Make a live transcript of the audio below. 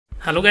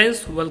Hello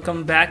guys,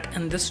 welcome back.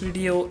 In this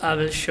video I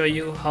will show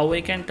you how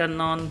I can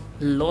turn on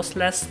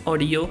lossless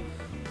audio,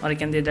 or I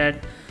can say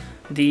that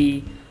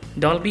the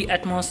Dolby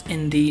Atmos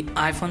in the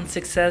iPhone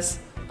 6s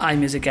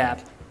iMusic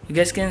app. You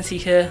guys can see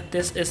here,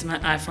 this is my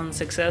iPhone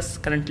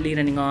 6s currently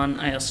running on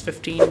iOS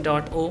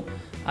 15.0.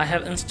 I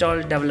have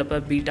installed developer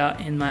beta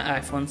in my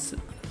iPhone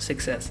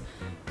 6s.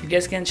 You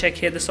guys can check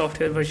here the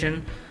software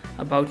version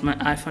about my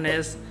iPhone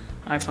is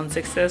iPhone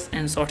 6s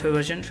and software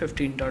version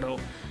 15.0.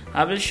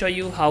 I will show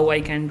you how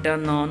I can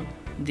turn on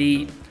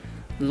the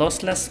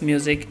lossless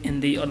music in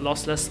the or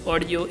lossless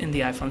audio in the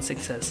iPhone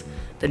 6s.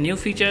 The new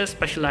feature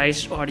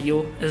specialized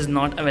audio is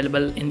not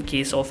available in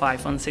case of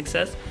iPhone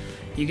 6s.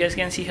 You guys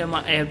can see here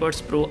my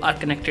AirPods Pro are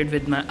connected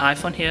with my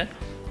iPhone here,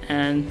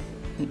 and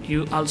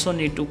you also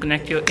need to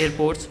connect your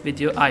AirPods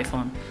with your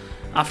iPhone.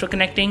 After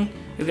connecting,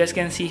 you guys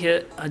can see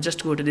here,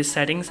 just go to the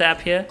settings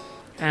app here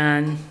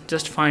and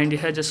just find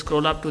here, just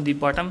scroll up to the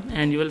bottom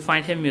and you will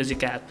find here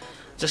music app.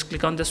 Just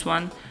click on this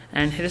one,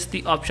 and here is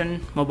the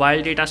option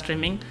mobile data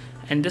streaming,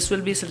 and this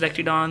will be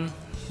selected on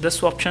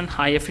this option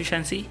high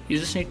efficiency. You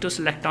just need to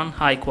select on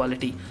high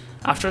quality.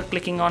 After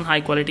clicking on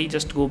high quality,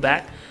 just go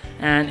back,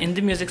 and in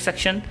the music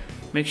section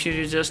make sure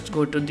you just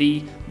go to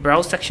the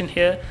browse section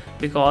here,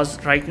 because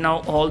right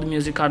now all the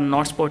music are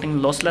not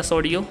supporting lossless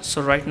audio.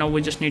 So right now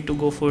we just need to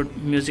go for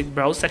music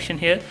browse section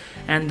here,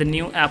 and the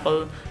new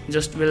Apple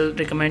just will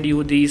recommend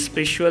you the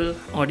spatial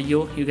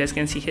audio. You guys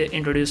can see here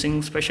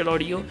introducing spatial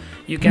audio.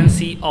 You can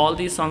see all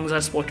these songs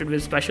are supported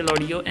with spatial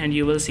audio, and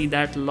you will see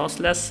that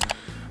lossless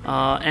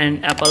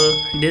and Apple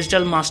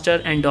Digital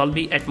Master and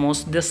Dolby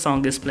Atmos, this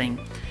song is playing.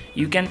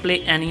 You can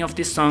play any of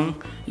this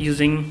song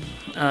using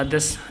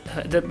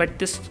but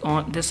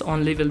this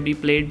only will be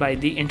played by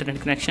the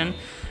internet connection,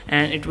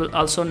 and it will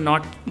also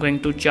not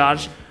going to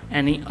charge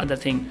any other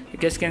thing. You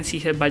guys can see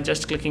here, by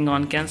just clicking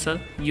on cancel,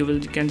 you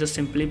can just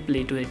simply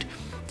play to it.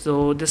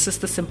 So this is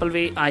the simple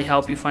way. I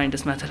hope you find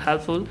this method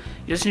helpful.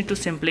 You just need to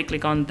simply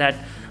click on that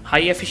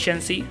high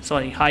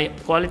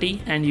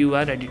quality, and you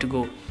are ready to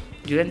go.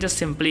 You can just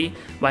simply,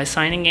 by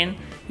signing in,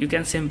 you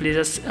can simply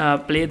just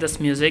play this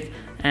music.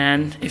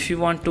 And if you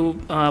want to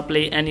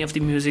play any of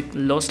the music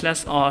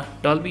lossless or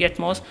Dolby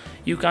Atmos,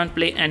 you can't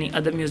play any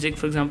other music.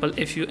 For example,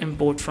 if you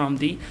import from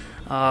the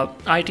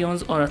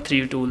iTunes or a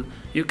 3 tool,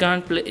 you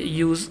can't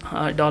use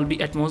Dolby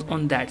Atmos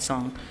on that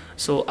song.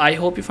 So I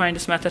hope you find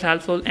this method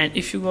helpful, and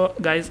if you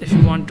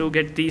want to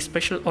get the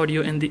special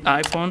audio in the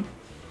iPhone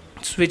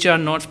which are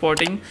not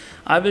supporting,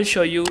 I will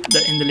show you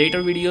in the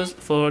later videos.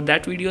 For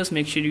that videos,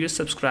 make sure you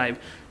subscribe.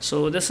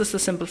 So this is the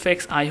simple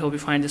fix. I hope you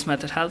find this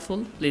method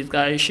helpful. Please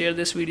guys, share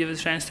this video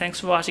with friends. Thanks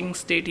for watching.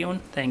 Stay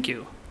tuned. Thank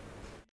you.